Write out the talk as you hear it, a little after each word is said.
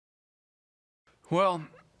Well,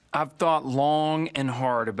 I've thought long and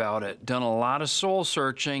hard about it, done a lot of soul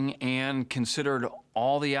searching, and considered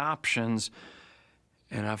all the options,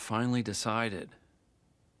 and I've finally decided.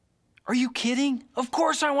 Are you kidding? Of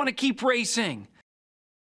course I want to keep racing.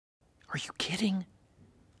 Are you kidding?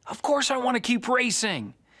 Of course I want to keep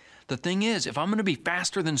racing. The thing is, if I'm going to be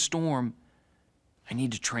faster than Storm, I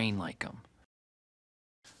need to train like him.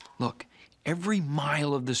 Look, every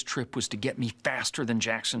mile of this trip was to get me faster than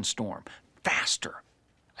Jackson Storm. Faster.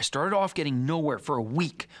 I started off getting nowhere for a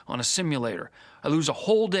week on a simulator. I lose a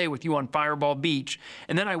whole day with you on Fireball Beach,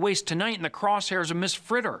 and then I waste tonight in the crosshairs of Miss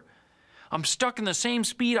Fritter. I'm stuck in the same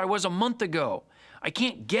speed I was a month ago. I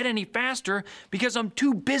can't get any faster because I'm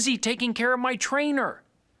too busy taking care of my trainer.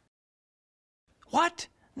 What?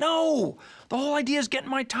 No! The whole idea is getting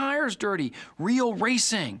my tires dirty. Real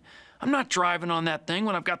racing. I'm not driving on that thing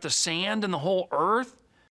when I've got the sand and the whole earth.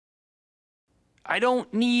 I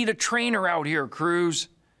don't need a trainer out here, Cruz.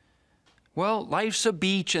 Well, life's a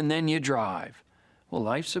beach and then you drive. Well,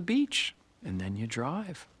 life's a beach and then you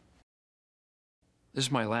drive. This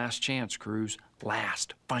is my last chance, Cruz.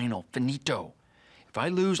 Last, final, finito. If I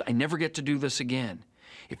lose, I never get to do this again.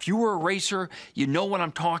 If you were a racer, you know what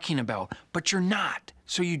I'm talking about, but you're not,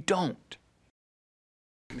 so you don't.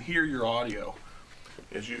 You can hear your audio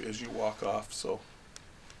as you walk off, so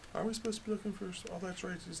are we supposed to be looking for, oh, that's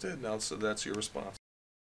right, he's dead now, so that's your response.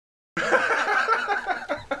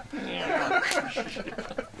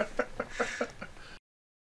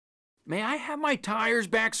 May I have my tires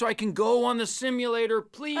back so I can go on the simulator,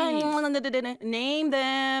 please? Name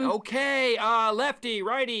them. Okay, lefty,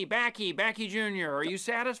 righty, backy Jr. Are you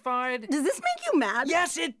satisfied? Does this make you mad?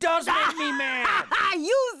 Yes, it does make me mad.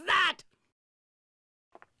 Use that.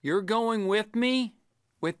 You're going with me?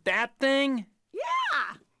 With that thing?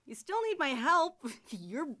 Yeah. You still need my help.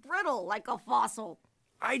 You're brittle like a fossil.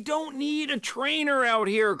 I don't need a trainer out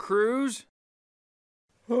here, Cruz.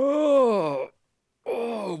 Oh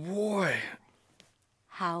boy.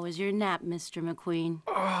 How was your nap, Mr. McQueen?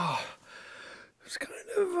 Oh, it's kind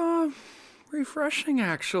of refreshing,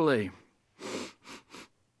 actually.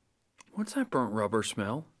 What's that burnt rubber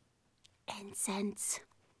smell? Incense.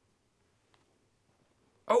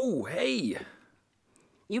 Oh, hey.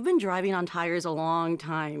 You've been driving on tires a long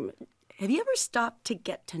time. Have you ever stopped to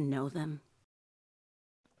get to know them?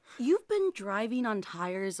 You've been driving on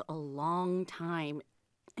tires a long time.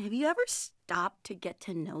 Have you ever stopped to get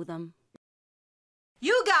to know them?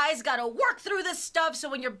 You guys gotta work through this stuff so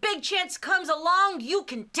when your big chance comes along, you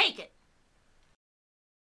can take it.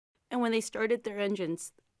 And when they started their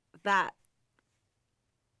engines, that's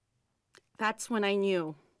when I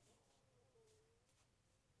knew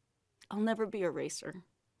I'll never be a racer.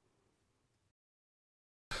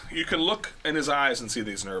 You can look in his eyes and see that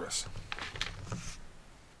he's nervous.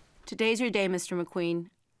 Today's your day, Mr. McQueen.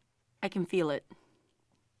 I can feel it.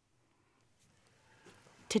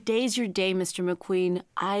 Today's your day, Mr. McQueen.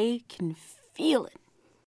 I can feel it.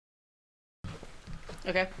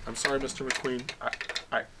 Okay. I'm sorry, Mr. McQueen.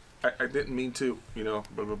 I didn't mean to, you know,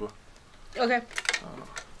 blah, blah, blah. Okay.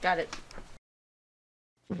 Got it.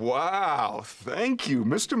 Wow, thank you,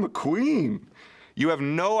 Mr. McQueen. You have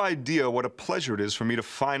no idea what a pleasure it is for me to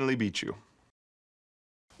finally beat you.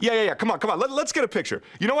 Yeah, come on. Let's get a picture.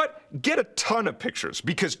 You know what? Get a ton of pictures,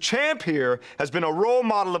 because Champ here has been a role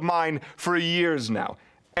model of mine for years now.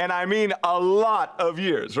 And I mean a lot of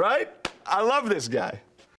years, right? I love this guy.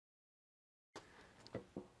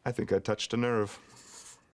 I think I touched a nerve.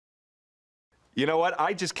 You know what?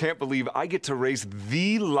 I just can't believe I get to race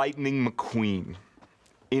the Lightning McQueen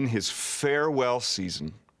in his farewell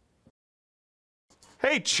season.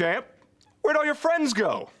 Hey, Champ, where'd all your friends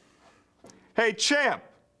go? Hey, Champ,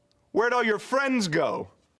 where'd all your friends go?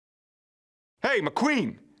 Hey,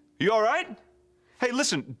 McQueen, you all right? Hey,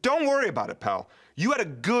 listen, don't worry about it, pal. You had a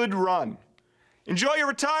good run. Enjoy your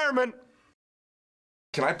retirement.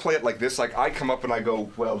 Can I play it like this? Like I come up and I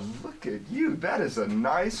go, well, look at you. That is a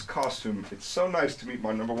nice costume. It's so nice to meet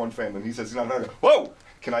my #1 fan. And he says, no. Whoa!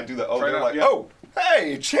 Can I do the, oh, they're like, yeah. Oh,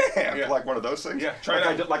 hey, Champ! Yeah. Like one of those things? Yeah, try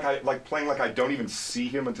it out. Like playing like I don't even see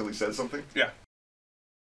him until he says something? Yeah.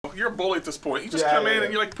 You're a bully at this point. You just come in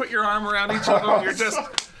and you like put your arm around each other and you're just...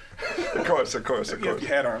 Of course. You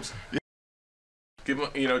had arms. Yeah. Give him,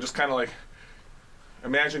 you know, just kind of like,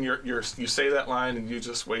 imagine you say that line and you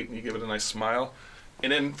just wait and you give it a nice smile.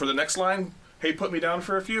 And then for the next line, hey, put me down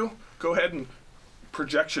for a few, go ahead and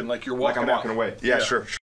projection like you're walking out. Like I'm walking away. Yeah, sure.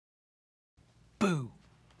 Boo.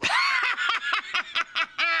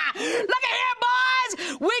 Look at here,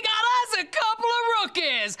 boys! We got us a couple of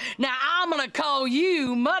rookies. Now I'm gonna call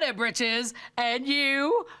you Muddy Britches and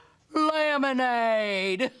you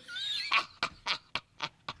Lemonade.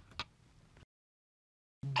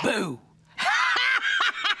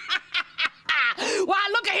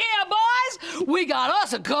 got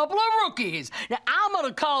us a couple of rookies. Now, I'm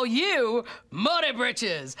gonna call you Muddy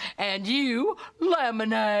Britches, and you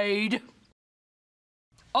Lemonade.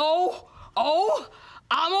 Oh,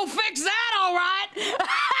 I'm gonna fix that, all right.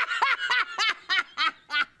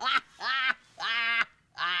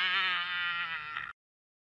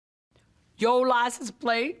 Your license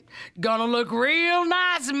plate gonna look real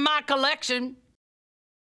nice in my collection.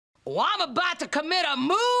 Oh, I'm about to commit a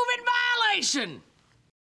moving violation.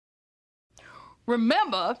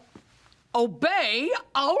 Remember, obey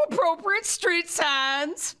all appropriate street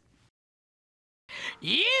signs.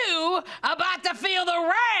 You about to feel the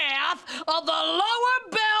wrath of the Lower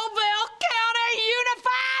Belleville County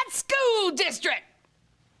Unified School District.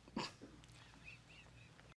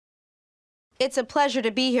 It's a pleasure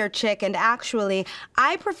to be here, Chick, and actually,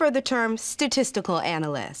 I prefer the term statistical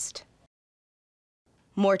analyst.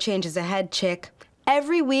 More changes ahead, Chick.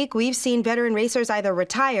 Every week, we've seen veteran racers either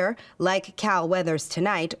retire, like Cal Weathers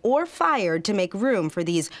tonight, or fired to make room for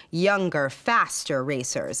these younger, faster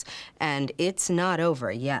racers. And it's not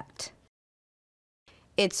over yet.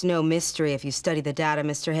 It's no mystery if you study the data,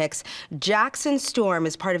 Mr. Hicks. Jackson Storm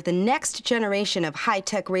is part of the next generation of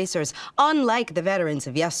high-tech racers, unlike the veterans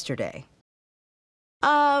of yesterday.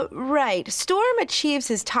 Right. Storm achieves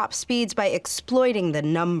his top speeds by exploiting the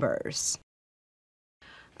numbers.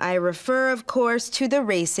 I refer, of course, to the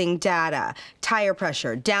racing data. Tire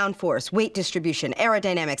pressure, downforce, weight distribution,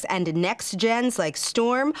 aerodynamics, and next gens like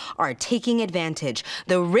Storm are taking advantage.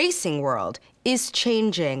 The racing world is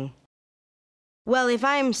changing. Well, if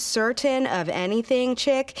I'm certain of anything,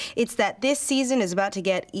 Chick, it's that this season is about to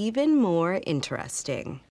get even more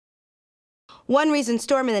interesting. One reason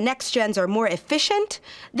Storm and the next gens are more efficient,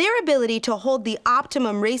 their ability to hold the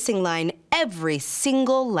optimum racing line every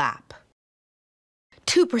single lap.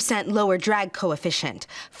 2% lower drag coefficient,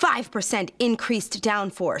 5% increased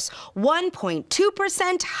downforce,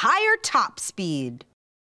 1.2% higher top speed.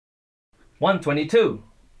 122.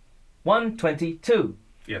 122.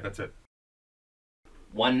 Yeah, that's it.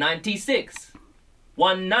 196.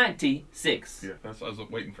 196. Yeah, I was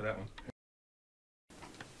waiting for that one.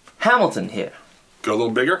 Hamilton here. Go a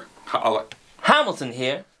little bigger. Hamilton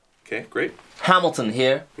here. Okay, great. Hamilton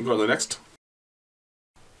here. We'll go to the next.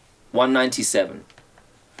 197.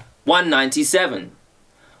 197.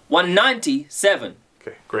 197.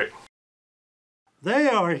 Okay, great. They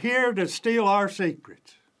are here to steal our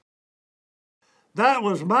secrets. That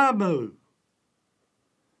was my move.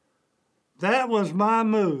 That was my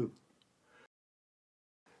move.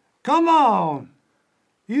 Come on.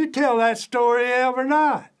 You tell that story every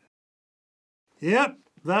night. Yep,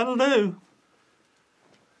 that'll do.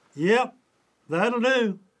 Yep, that'll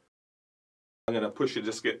do. I'm gonna push you to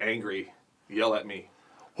just get angry. Yell at me.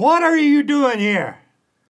 What are you doing here?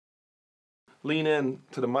 Lean in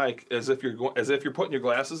to the mic as if you're putting your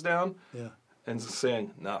glasses down. Yeah. And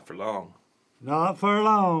saying, "Not for long." Not for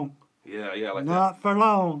long. Yeah, like that. Not for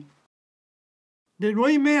long. Did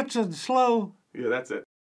we mention slow? Yeah, that's it.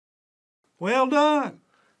 Well done.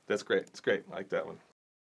 That's great. It's great. I like that one.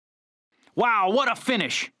 Wow, what a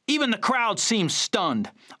finish. Even the crowd seems stunned.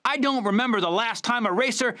 I don't remember the last time a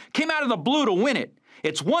racer came out of the blue to win it.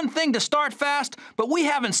 It's one thing to start fast, but we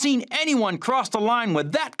haven't seen anyone cross the line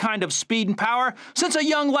with that kind of speed and power since a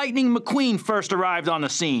young Lightning McQueen first arrived on the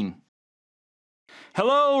scene.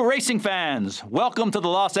 Hello, racing fans. Welcome to the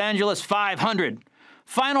Los Angeles 500.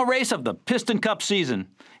 Final race of the Piston Cup season.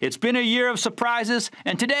 It's been a year of surprises,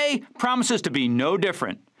 and today promises to be no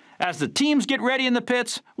different. As the teams get ready in the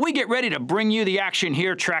pits, we get ready to bring you the action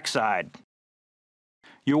here trackside.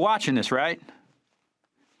 You're watching this, right?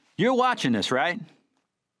 You're watching this, right?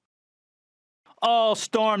 Oh,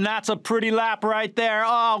 Storm, that's a pretty lap right there.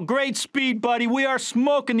 Oh, great speed, buddy. We are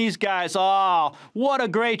smoking these guys. Oh, what a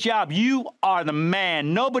great job. You are the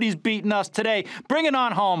man. Nobody's beating us today. Bring it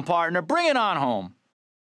on home, partner. Bring it on home.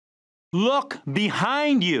 Look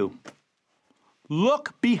behind you.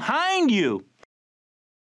 Look behind you.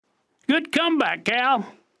 Good comeback, Cal.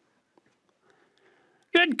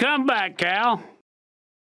 Good comeback, Cal.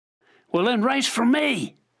 Well, then race for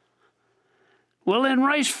me. Well, then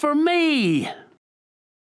race for me.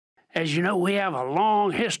 As you know, we have a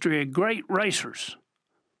long history of great racers,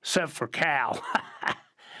 except for Cal.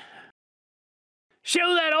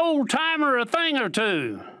 Show that old-timer a thing or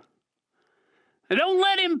two. And don't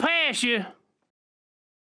let him pass you.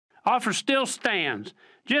 Offer still stands.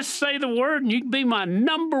 Just say the word and you can be my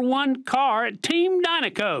 #1 car at Team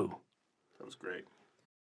Dynaco. That was great.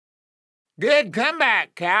 Good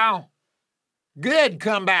comeback, Cal. Good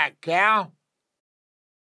comeback, Cal.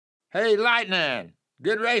 Hey, Lightning,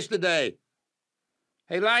 good race today.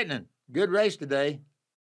 Hey, Lightning, good race today.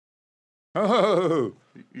 Oh,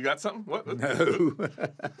 You got something? What? no.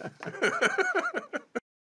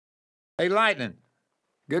 Hey, Lightning.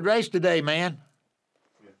 Good race today, man.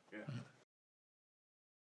 Yeah.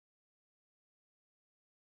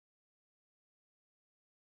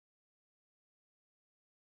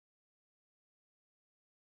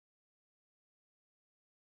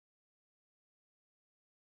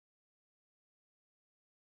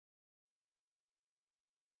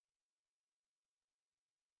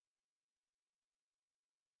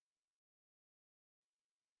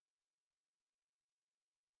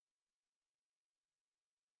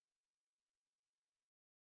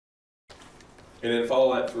 And then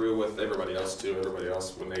follow that through with everybody else too. Everybody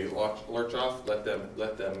else, when they lurch off, let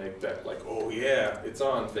them make that like, oh yeah, it's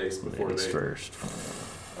on face before Ladies they. first.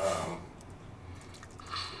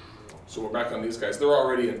 So we're back on these guys. They're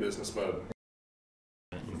already in business mode.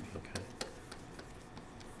 Okay.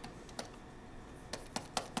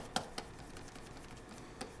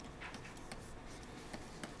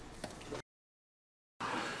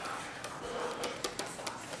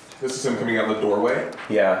 This is him coming out of the doorway.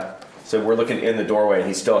 Yeah. So we're looking in the doorway, and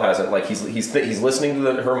he still hasn't, like, he's listening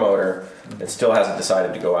to her motor, and still hasn't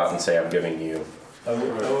decided to go out and say, "I'm giving you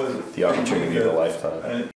the opportunity of a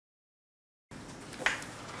lifetime."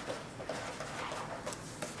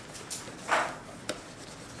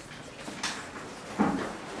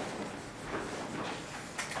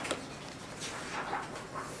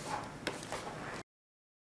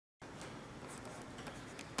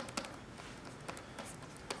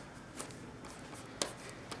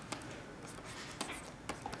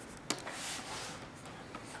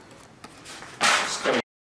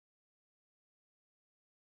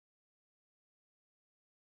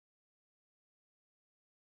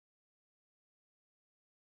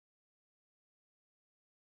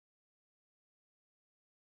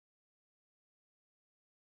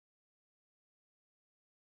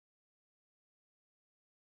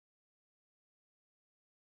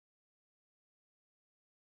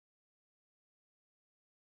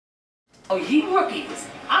 Oh, ye rookies.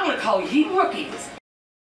 I'm gonna call ye rookies.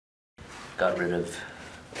 Got rid of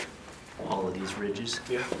all of these ridges.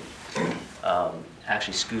 Yeah.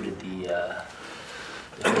 Actually scooted the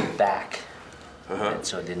hood back, and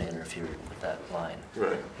so it didn't interfere with that line.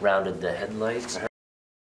 Right. Rounded the headlights.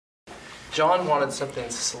 John wanted something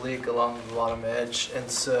sleek along the bottom edge, and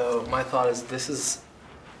so my thought is this is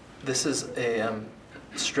a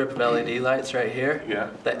strip of LED lights right here.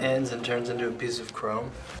 Yeah. That ends and turns into a piece of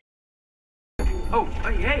chrome. Oh,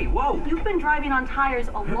 hey, whoa! You've been driving on tires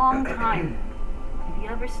a long time. Have you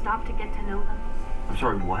ever stopped to get to know them? I'm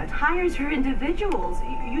sorry, what? Tires are individuals.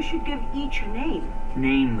 You should give each a name.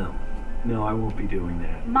 Name them. No, I won't be doing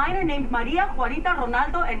that. Mine are named Maria, Juanita,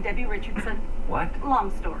 Ronaldo, and Debbie Richardson. What?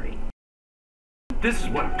 Long story. This is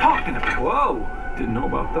what I'm talking about. Whoa! Didn't know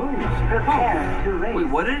about those. Prepare to race. Wait,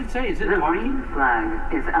 what did it say? Is it The parking? green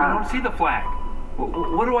flag is I out. don't see the flag.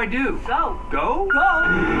 What do I do? Go. Go?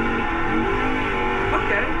 Go!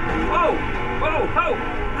 Okay. Whoa! Whoa!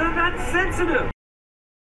 That's sensitive!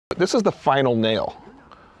 This is the final nail,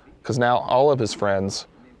 because now all of his friends,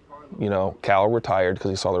 you know, Cal retired because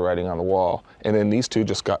he saw the writing on the wall, and then these two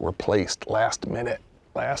just got replaced last minute,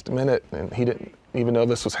 and he didn't even know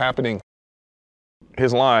this was happening.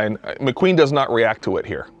 His line, McQueen does not react to it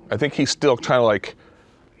here. I think he's still trying to, like,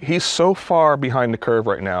 he's so far behind the curve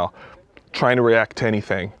right now, trying to react to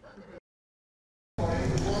anything.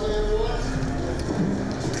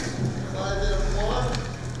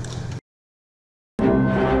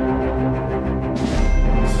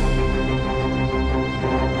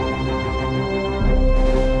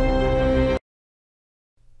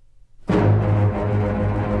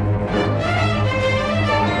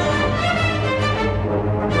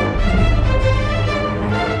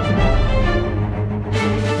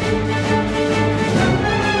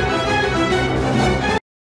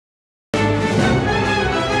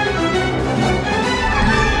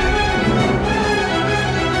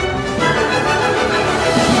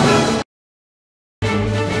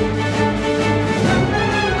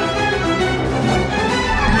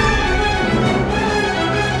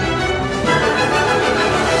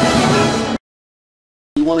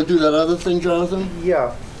 You want to do that other thing, Jonathan?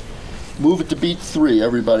 Yeah. Move it to beat 3,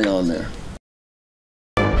 everybody on there.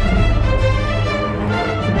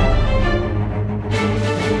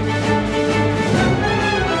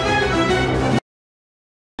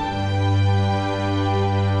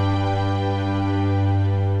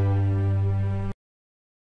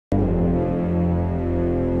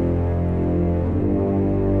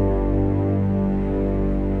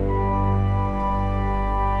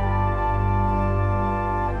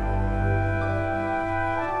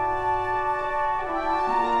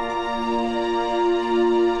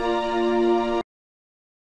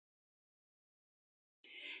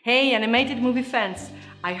 Hey animated movie fans,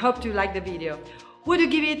 I hope you liked the video. Would you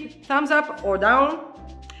give it thumbs up or down?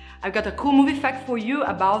 I've got a cool movie fact for you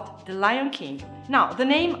about The Lion King. Now, the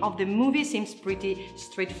name of the movie seems pretty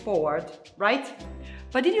straightforward, right?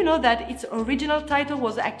 But did you know that its original title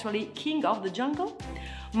was actually King of the Jungle?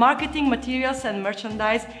 Marketing materials and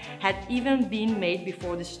merchandise had even been made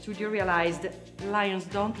before the studio realized lions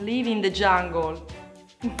don't live in the jungle.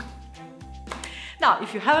 Now,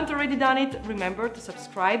 if you haven't already done it, remember to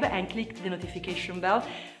subscribe and click the notification bell.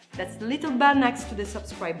 That's the little bell next to the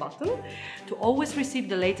subscribe button to always receive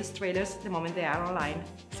the latest trailers the moment they are online.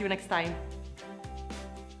 See you next time.